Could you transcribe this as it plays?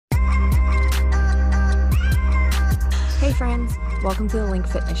friends, welcome to the Link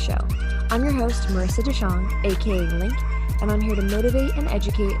Fitness Show. I'm your host, Marissa Deschong, aka Link, and I'm here to motivate and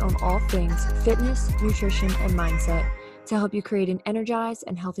educate on all things fitness, nutrition, and mindset to help you create an energized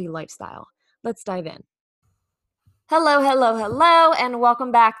and healthy lifestyle. Let's dive in. Hello, and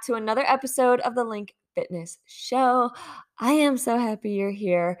welcome back to another episode of the Link Fitness Show. I am so happy you're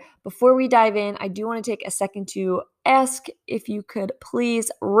here. Before we dive in, I do want to take a second to ask if you could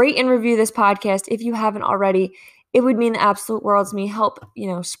please rate and review this podcast if you haven't already. It would mean the absolute world to me. Help,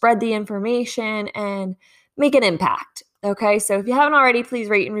 spread the information and make an impact. Okay, so if you haven't already, please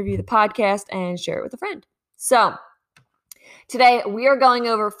rate and review the podcast and share it with a friend. So today we are going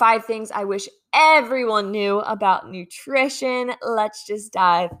over 5 things I wish everyone knew about nutrition. Let's just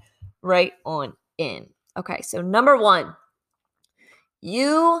dive right on in. Okay, so number 1,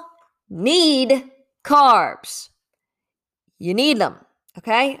 you need carbs. You need them.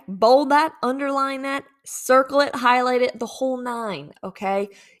 Okay, bold that, underline that, circle it, highlight it, the whole 9. Okay,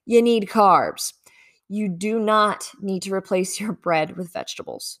 you need carbs. You do not need to replace your bread with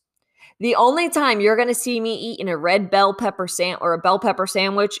vegetables. The only time you're going to see me eating a red bell pepper or a bell pepper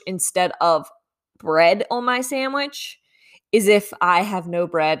sandwich instead of bread on my sandwich is if I have no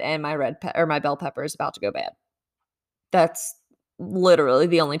bread and my bell pepper is about to go bad. That's literally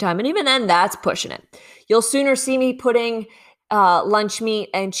the only time. And even then, that's pushing it. You'll sooner see me putting lunch meat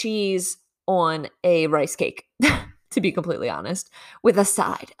and cheese on a rice cake, to be completely honest, with a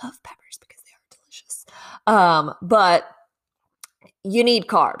side of peppers because they are delicious. But you need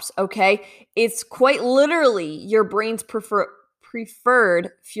carbs, okay? It's quite literally your brain's preferred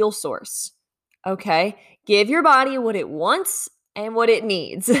fuel source, okay? Give your body what it wants and what it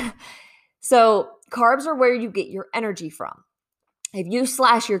needs. So carbs are where you get your energy from. If you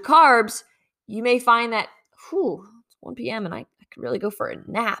slash your carbs, you may find that, it's 1 p.m. and I could really go for a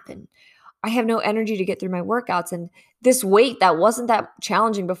nap and I have no energy to get through my workouts. And this weight that wasn't that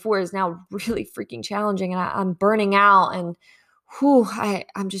challenging before is now really freaking challenging. And I'm burning out and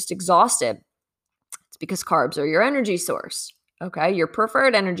I'm just exhausted. It's because carbs are your energy source, okay? Your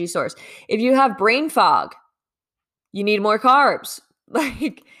preferred energy source. If you have brain fog, you need more carbs.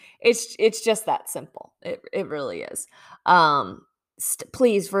 Like it's just that simple. It really is.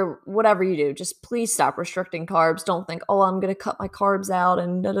 Please, for whatever you do, just please stop restricting carbs. Don't think, I'm going to cut my carbs out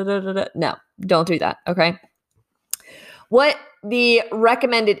and da-da-da-da-da. No, don't do that, okay? What the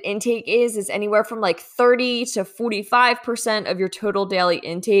recommended intake is anywhere from like 30 to 45% of your total daily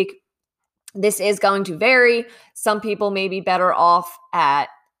intake. This is going to vary. Some people may be better off at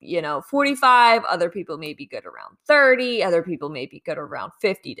 45. Other people may be good around 30. Other people may be good around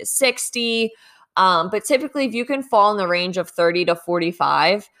 50 to 60. But typically, if you can fall in the range of 30 to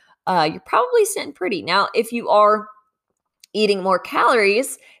 45, you're probably sitting pretty. Now, if you are eating more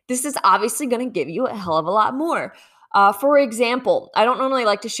calories, this is obviously going to give you a hell of a lot more. For example, I don't normally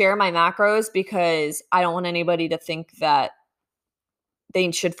like to share my macros because I don't want anybody to think that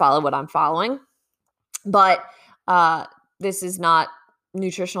they should follow what I'm following. But this is not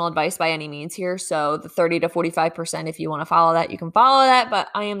nutritional advice by any means here. So the 30 to 45%, if you want to follow that, you can follow that. But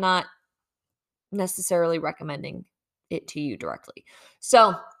I am not necessarily recommending it to you directly.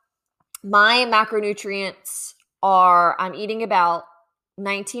 So my macronutrients I'm eating about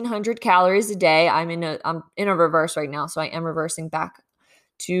 1,900 calories a day. I'm in a reverse right now, so I am reversing back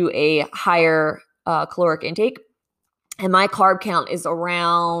to a higher caloric intake. And my carb count is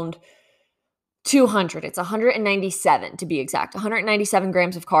around 200. It's 197 to be exact. 197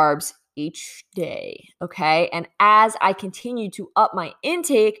 grams of carbs each day, okay? And as I continue to up my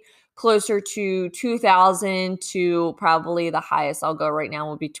intake closer to 2,000 to probably the highest I'll go right now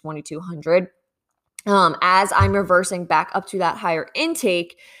will be 2,200. As I'm reversing back up to that higher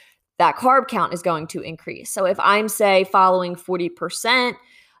intake, that carb count is going to increase. So if I'm, say, following 40%,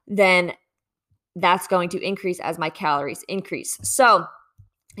 then that's going to increase as my calories increase. So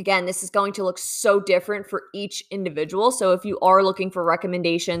again, this is going to look so different for each individual. So if you are looking for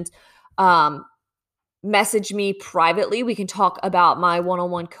recommendations, message me privately. We can talk about my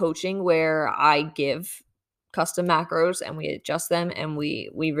one-on-one coaching where I give custom macros and we adjust them and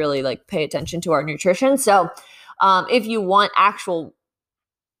we really pay attention to our nutrition. So if you want actual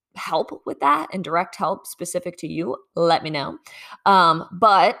help with that and direct help specific to you, let me know.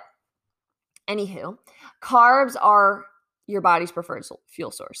 But anywho, carbs are your body's preferred fuel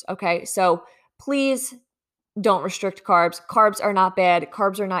source. Okay. So please don't restrict carbs. Carbs are not bad.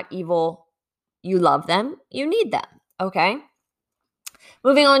 Carbs are not evil. You love them. You need them. Okay.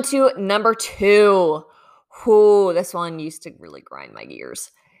 Moving on to number 2. This one used to really grind my gears.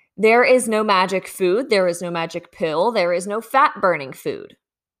 There is no magic food. There is no magic pill. There is no fat burning food.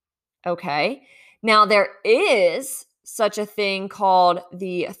 Okay. Now there is such a thing called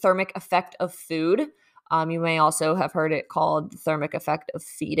the thermic effect of food. You may also have heard it called the thermic effect of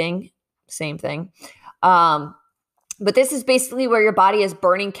feeding. Same thing. But this is basically where your body is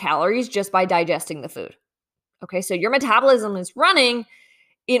burning calories just by digesting the food. Okay, so your metabolism is running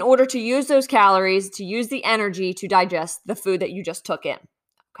in order to use those calories, to use the energy to digest the food that you just took in.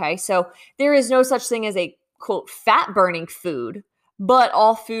 Okay, so there is no such thing as a quote fat burning food, but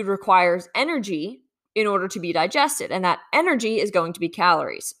all food requires energy in order to be digested, and that energy is going to be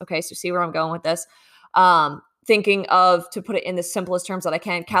calories. Okay, so see where I'm going with this? Thinking of, to put it in the simplest terms that I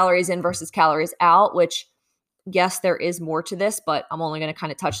can, calories in versus calories out, which yes, there is more to this, but I'm only going to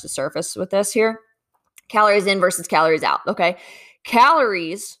kind of touch the surface with this here. Calories in versus calories out. Okay,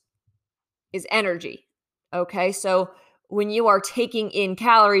 calories is energy. Okay, so when you are taking in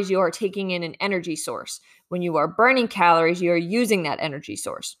calories, you are taking in an energy source. When you are burning calories, you are using that energy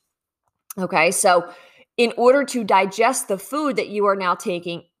source. Okay, so in order to digest the food that you are now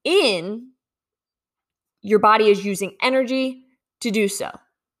taking in, your body is using energy to do so.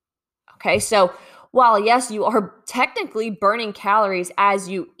 Okay, so while yes, you are technically burning calories as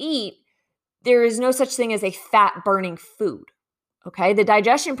you eat, there is no such thing as a fat burning food. Okay, the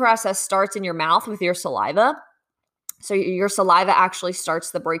digestion process starts in your mouth with your saliva. So your saliva actually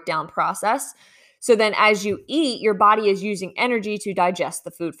starts the breakdown process. So then as you eat, your body is using energy to digest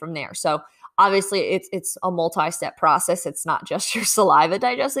the food from there. So obviously it's a multi-step process. It's not just your saliva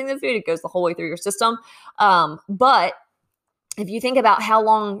digesting the food. It goes the whole way through your system. But if you think about how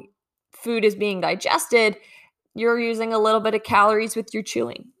long food is being digested, you're using a little bit of calories with your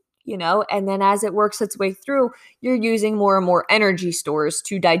chewing, and then as it works its way through, you're using more and more energy stores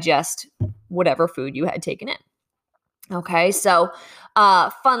to digest whatever food you had taken in. Okay, so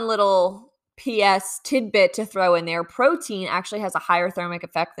fun little PS tidbit to throw in there. Protein actually has a higher thermic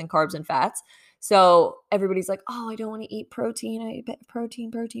effect than carbs and fats. So everybody's like, oh, I don't want to eat protein. I eat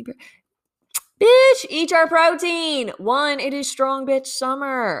protein. Bitch, eat your protein. 1, it is strong bitch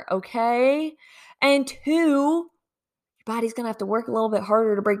summer, okay? And 2, your body's going to have to work a little bit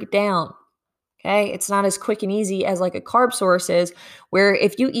harder to break it down. Okay, it's not as quick and easy as like a carb source is, where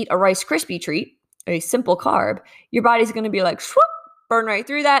if you eat a Rice Krispie treat, a simple carb, your body's going to be like, swoop, burn right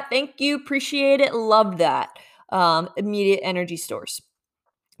through that. Thank you. Appreciate it. Love that. Immediate energy stores.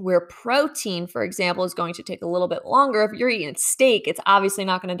 Where protein, for example, is going to take a little bit longer. If you're eating steak, it's obviously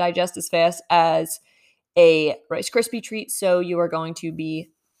not going to digest as fast as a Rice Krispie treat. So you are going to be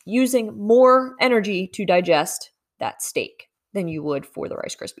using more energy to digest that steak than you would for the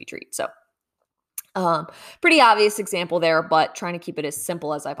Rice Krispie treat. So pretty obvious example there, but trying to keep it as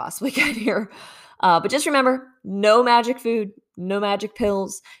simple as I possibly can here. But just remember, no magic food, no magic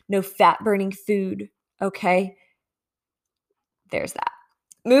pills, no fat burning food. Okay. There's that.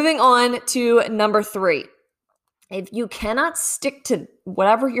 Moving on to number 3. If you cannot stick to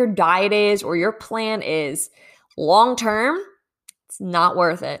whatever your diet is or your plan is long term, it's not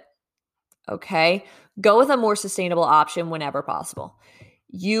worth it. Okay. Go with a more sustainable option whenever possible.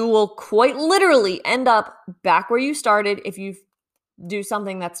 You will quite literally end up back where you started if you do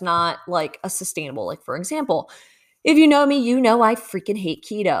something that's not like a sustainable. Like, for example, if you know me, you know I freaking hate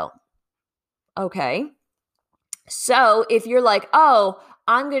keto. Okay. So if you're like, oh,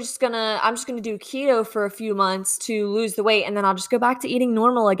 I'm just gonna do keto for a few months to lose the weight, and then I'll just go back to eating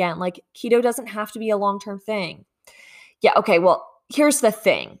normal again. Like, keto doesn't have to be a long-term thing. Yeah, okay, well, here's the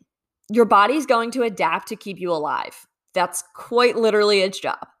thing. Your body's going to adapt to keep you alive. That's quite literally its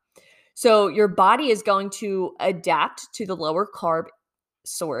job. So your body is going to adapt to the lower carb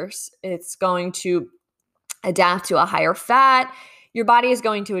source. It's going to adapt to a higher fat. Your body is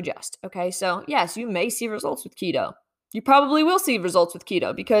going to adjust. Okay. So yes, you may see results with keto. You probably will see results with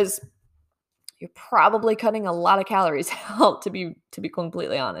keto because you're probably cutting a lot of calories out, to be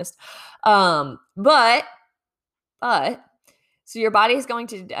completely honest. But so your body is going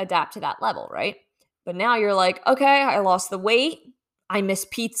to adapt to that level, right? But now you're like, okay, I lost the weight. I miss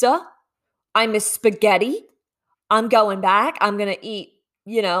pizza. I miss spaghetti. I'm going back. I'm going to eat,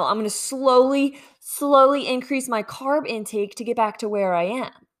 I'm going to slowly increase my carb intake to get back to where I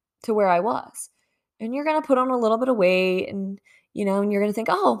am, to where I was. And you're going to put on a little bit of weight and, and you're going to think,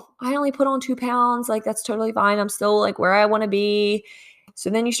 oh, I only put on 2 pounds. Like, that's totally fine. I'm still like where I want to be. So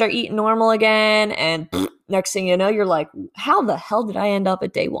then you start eating normal again. And next thing you know, you're like, how the hell did I end up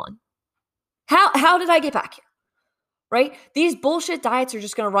at day 1? How did I get back here? Right? These bullshit diets are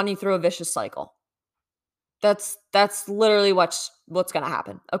just going to run you through a vicious cycle. That's literally what's going to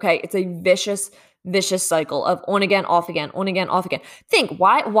happen. Okay. It's a vicious cycle of on again, off again, on again, off again. Think,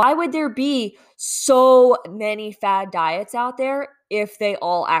 why would there be so many fad diets out there if they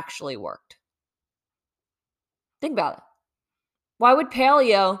all actually worked? Think about it. Why would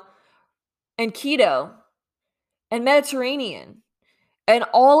paleo and keto and Mediterranean and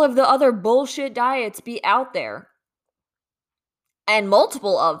all of the other bullshit diets be out there, and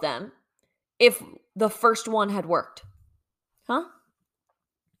multiple of them, if the first one had worked? Huh?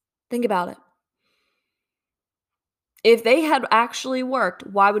 Think about it. If they had actually worked,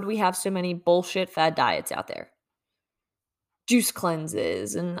 why would we have so many bullshit fad diets out there? Juice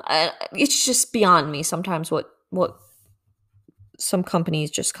cleanses, and it's just beyond me sometimes what some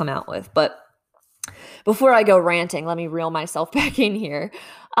companies just come out with. But before I go ranting, let me reel myself back in here.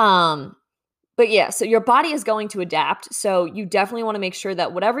 But yeah, so your body is going to adapt. So you definitely want to make sure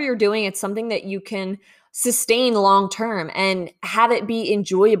that whatever you're doing, it's something that you can sustain long term and have it be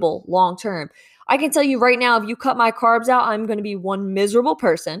enjoyable long term. I can tell you right now, if you cut my carbs out, I'm going to be one miserable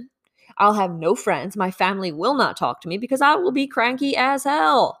person. I'll have no friends. My family will not talk to me because I will be cranky as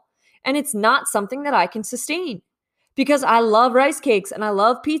hell. And it's not something that I can sustain because I love rice cakes and I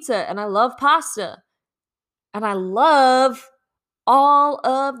love pizza and I love pasta and I love all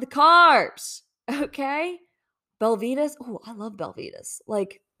of the carbs. Okay? Belvitas. Oh, I love Belvitas.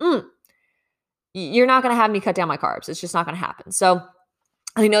 Like, you're not going to have me cut down my carbs. It's just not going to happen. So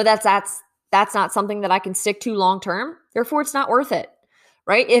I know that's not something that I can stick to long term. Therefore, it's not worth it.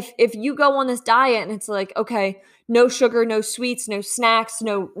 Right? If you go on this diet and it's like, okay, no sugar, no sweets, no snacks,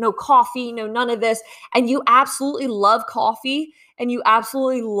 no coffee, no none of this, and you absolutely love coffee and you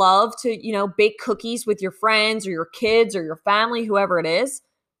absolutely love to, bake cookies with your friends or your kids or your family, whoever it is,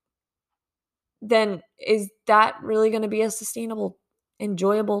 then is that really going to be a sustainable,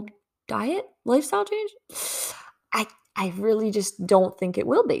 enjoyable diet, lifestyle change? I really just don't think it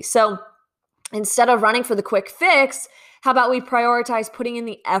will be. So instead of running for the quick fix, how about we prioritize putting in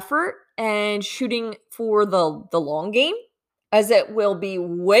the effort and shooting for the long game, as it will be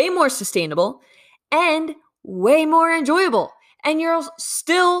way more sustainable and way more enjoyable. And you'll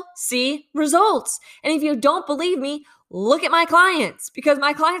still see results. And if you don't believe me, look at my clients, because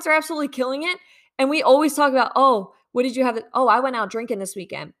my clients are absolutely killing it. And we always talk about, oh, what did you have? Oh, I went out drinking this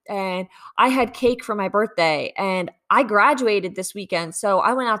weekend and I had cake for my birthday and I graduated this weekend. So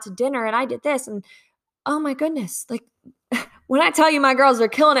I went out to dinner and I did this. And oh my goodness, like when I tell you my girls are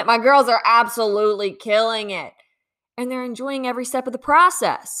killing it, my girls are absolutely killing it. And they're enjoying every step of the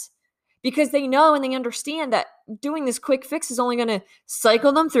process because they know and they understand that doing this quick fix is only going to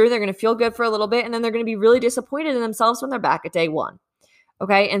cycle them through. They're going to feel good for a little bit and then they're going to be really disappointed in themselves when they're back at day one.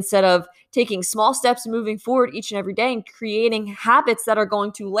 Okay. Instead of taking small steps and moving forward each and every day and creating habits that are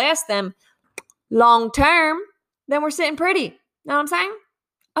going to last them long term, then we're sitting pretty. Know what I'm saying?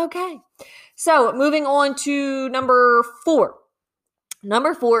 Okay. So moving on to number 4.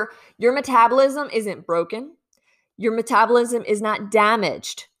 Number 4, your metabolism isn't broken. Your metabolism is not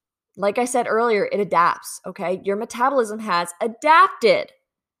damaged. Like I said earlier, it adapts. Okay. Your metabolism has adapted.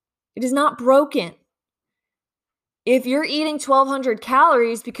 It is not broken. If you're eating 1,200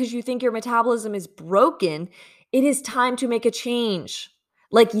 calories because you think your metabolism is broken, it is time to make a change.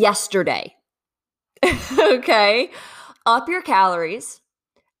 Like yesterday. Okay? Up your calories,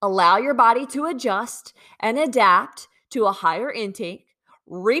 allow your body to adjust and adapt to a higher intake,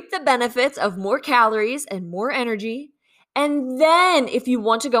 reap the benefits of more calories and more energy, and then if you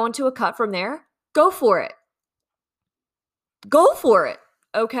want to go into a cut from there, go for it. Go for it.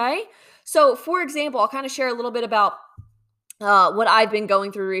 Okay? So, for example, I'll kind of share a little bit about what I've been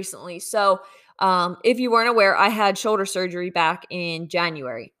going through recently. So, if you weren't aware, I had shoulder surgery back in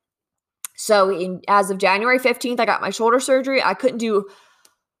January. So, as of January 15th, I got my shoulder surgery. I couldn't do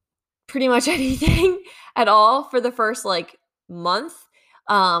pretty much anything at all for the first month.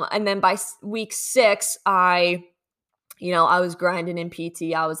 And then by week 6, I was grinding in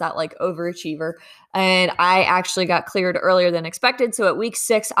PT. I was that overachiever, and I actually got cleared earlier than expected. So at week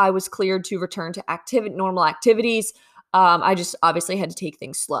 6, I was cleared to return to normal activities. I just obviously had to take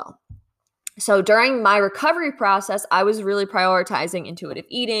things slow. So during my recovery process, I was really prioritizing intuitive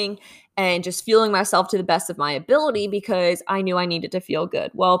eating and just fueling myself to the best of my ability because I knew I needed to feel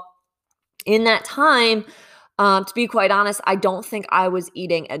good. Well, in that time, to be quite honest, I don't think I was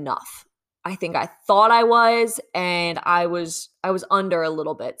eating enough. I think I thought I was, and I was under a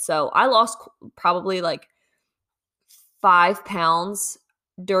little bit. So I lost probably 5 pounds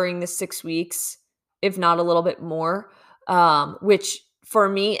during the 6 weeks, if not a little bit more, which for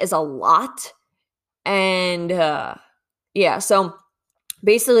me is a lot. And yeah, so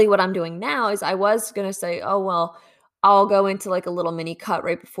basically what I'm doing now is I was going to say, oh, well, I'll go into a little mini cut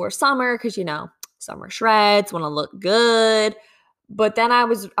right before summer because, summer shreds, want to look good. But then I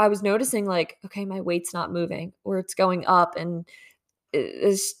was noticing okay, my weight's not moving or it's going up. And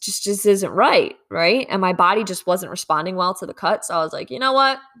this just isn't right. Right. And my body just wasn't responding well to the cut. So I was like, you know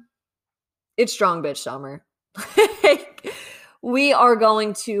what? It's strong bitch summer. We are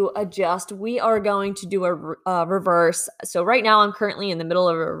going to adjust. We are going to do a reverse. So right now I'm currently in the middle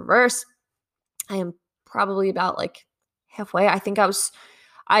of a reverse. I am probably about like halfway. I think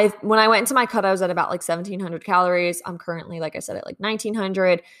when I went into my cut, I was at about like 1,700 calories. I'm currently, like I said, at like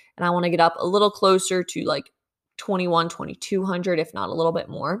 1,900, and I want to get up a little closer to like 2,200, if not a little bit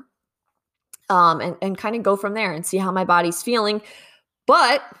more. And kind of go from there and see how my body's feeling.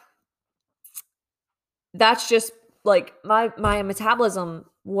 But that's just like my metabolism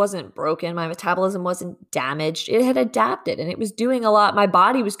wasn't broken. My metabolism wasn't damaged. It had adapted and it was doing a lot. My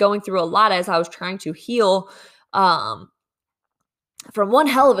body was going through a lot as I was trying to heal from one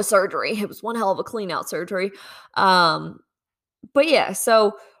hell of a surgery. It was one hell of a clean out surgery. But yeah,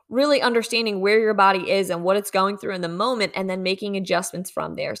 so really understanding where your body is and what it's going through in the moment and then making adjustments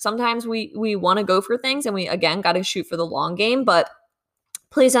from there. Sometimes we want to go for things and we, again, got to shoot for the long game, but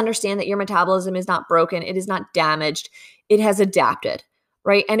please understand that your metabolism is not broken. It is not damaged. It has adapted,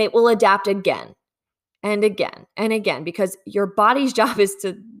 right? And it will adapt again and again and again because your body's job is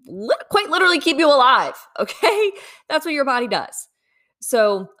to quite literally keep you alive, okay? That's what your body does.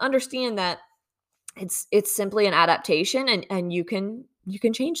 So understand that it's simply an adaptation and you can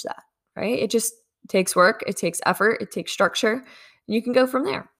change that, right? It just takes work. It takes effort. It takes structure. And you can go from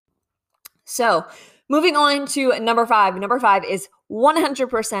there. So moving on to number 5. Number 5 is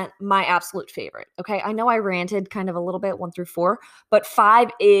 100% my absolute favorite. Okay. I know I ranted kind of a little bit 1 through 4, but 5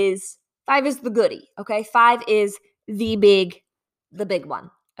 is the goodie. Okay. 5 is the big one.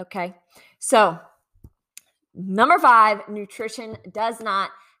 Okay. So number 5, nutrition does not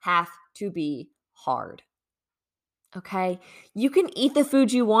have to be hard. Okay. You can eat the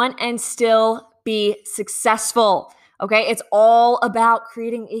food you want and still be successful. Okay. It's all about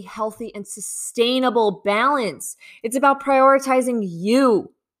creating a healthy and sustainable balance. It's about prioritizing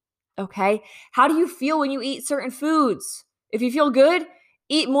you. Okay. How do you feel when you eat certain foods? If you feel good,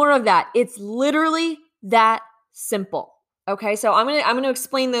 eat more of that. It's literally that simple. Okay. So I'm going to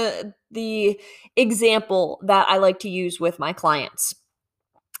explain the example that I like to use with my clients.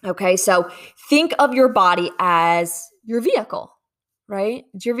 Okay. So think of your body as your vehicle, right?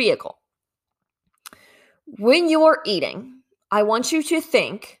 It's your vehicle. When you're eating, I want you to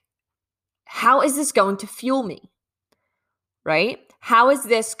think, how is this going to fuel me? Right? How is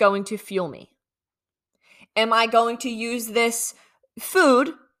this going to fuel me? Am I going to use this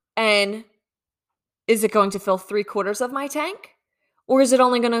food and is it going to fill 3/4 of my tank? Or is it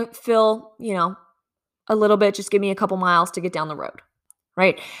only going to fill, a little bit, just give me a couple miles to get down the road?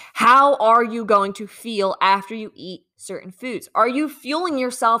 Right? How are you going to feel after you eat certain foods? Are you fueling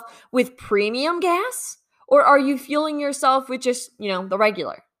yourself with premium gas? Or are you fueling yourself with just, the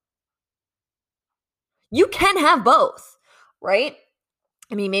regular? You can have both, right?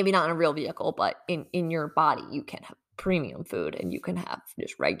 I mean, maybe not in a real vehicle, but in your body, you can have premium food and you can have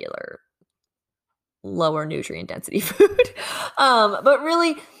just regular, lower nutrient density food. But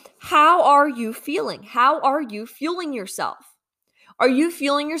really, how are you feeling? How are you fueling yourself? Are you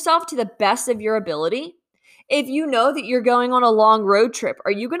fueling yourself to the best of your ability? If you know that you're going on a long road trip,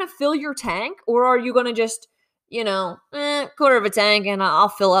 are you going to fill your tank or are you going to just, 1/4 of a tank and I'll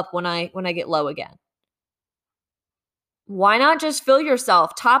fill up when I get low again? Why not just fill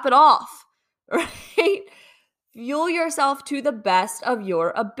yourself, top it off, right? Fuel yourself to the best of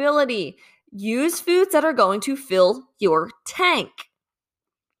your ability. Use foods that are going to fill your tank,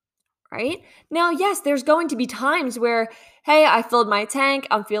 right? Now, yes, there's going to be times where, hey, I filled my tank,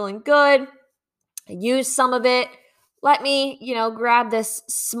 I'm feeling good, I used some of it. Let me, grab this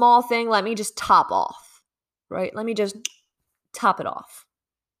small thing, let me just top off, right? Let me just top it off,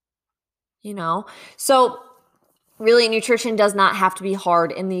 So really, nutrition does not have to be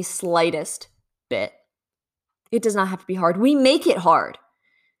hard in the slightest bit. It does not have to be hard. We make it hard.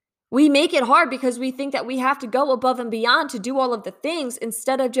 We make it hard because we think that we have to go above and beyond to do all of the things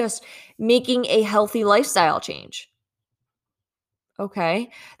instead of just making a healthy lifestyle change. Okay?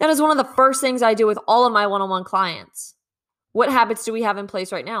 That is one of the first things I do with all of my one-on-one clients. What habits do we have in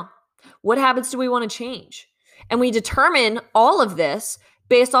place right now? What habits do we want to change? And we determine all of this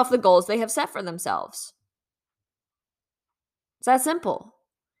based off the goals they have set for themselves. It's that simple.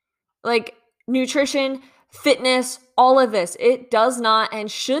 Like nutrition, fitness, all of this, it does not and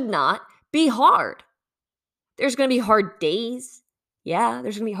should not be hard. There's going to be hard days. Yeah.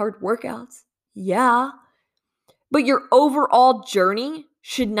 There's going to be hard workouts. Yeah. But your overall journey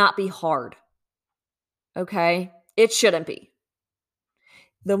should not be hard. Okay? It shouldn't be.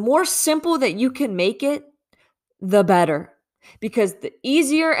 The more simple that you can make it, the better. Because the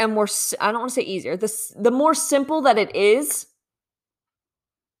easier and more, I don't want to say easier, the more simple that it is,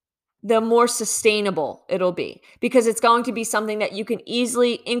 the more sustainable it'll be, because it's going to be something that you can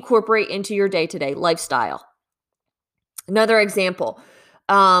easily incorporate into your day-to-day lifestyle. Another example,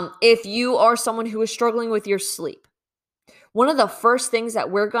 if you are someone who is struggling with your sleep, one of the first things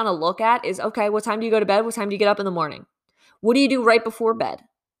that we're going to look at is, okay, what time do you go to bed? What time do you get up in the morning? What do you do right before bed?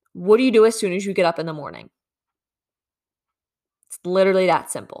 What do you do as soon as you get up in the morning? It's literally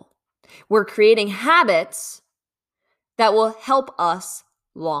that simple. We're creating habits that will help us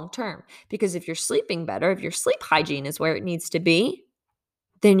long term. Because if you're sleeping better, if your sleep hygiene is where it needs to be,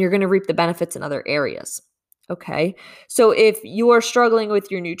 then you're going to reap the benefits in other areas. Okay. So if you are struggling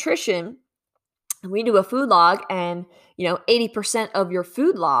with your nutrition, we do a food log, and 80% of your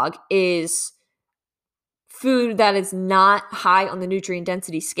food log is food that is not high on the nutrient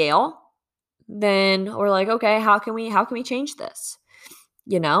density scale, then we're like, okay, how can we change this?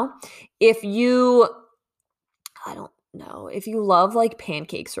 If you, I don't know, if you love like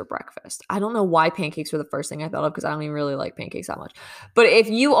pancakes for breakfast, I don't know why pancakes were the first thing I thought of, because I don't even really like pancakes that much. But if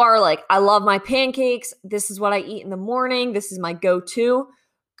you are like, I love my pancakes, this is what I eat in the morning, this is my go-to,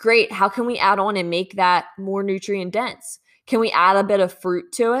 great. How can we add on and make that more nutrient dense? Can we add a bit of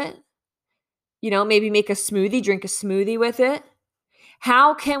fruit to it? Maybe make a smoothie, drink a smoothie with it.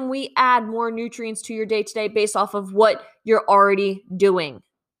 How can we add more nutrients to your day-to-day based off of what you're already doing?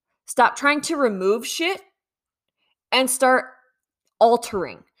 Stop trying to remove shit and start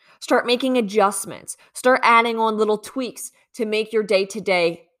altering. Start making adjustments. Start adding on little tweaks to make your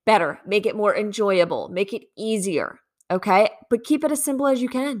day-to-day better, make it more enjoyable, make it easier, okay? But keep it as simple as you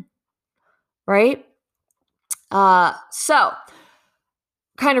can, right? So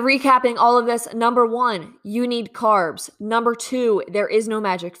kind of recapping all of this, number 1, you need carbs. Number 2, there is no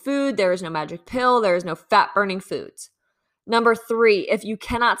magic food. There is no magic pill. There is no fat-burning foods. Number 3, if you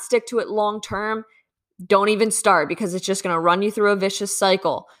cannot stick to it long-term, don't even start, because it's just going to run you through a vicious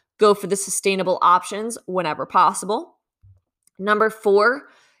cycle. Go for the sustainable options whenever possible. Number 4,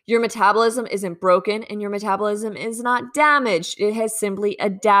 your metabolism isn't broken and your metabolism is not damaged. It has simply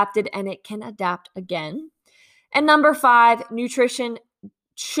adapted, and it can adapt again. And number 5, nutrition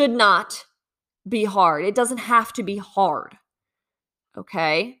should not be hard. It doesn't have to be hard.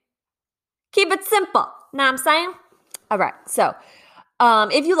 Okay? Keep it simple. Know what I'm saying? All right. So,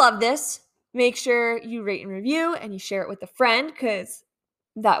 if you love this, make sure you rate and review and you share it with a friend, because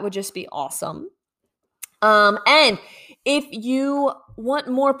that would just be awesome. And if you want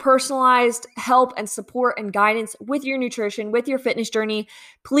more personalized help and support and guidance with your nutrition, with your fitness journey,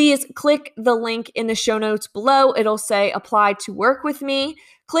 please click the link in the show notes below. It'll say apply to work with me.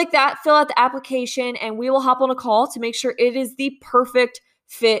 Click that, fill out the application, and we will hop on a call to make sure it is the perfect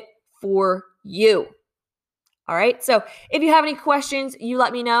fit for you. All right. So if you have any questions, you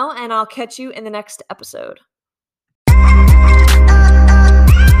let me know, and I'll catch you in the next episode.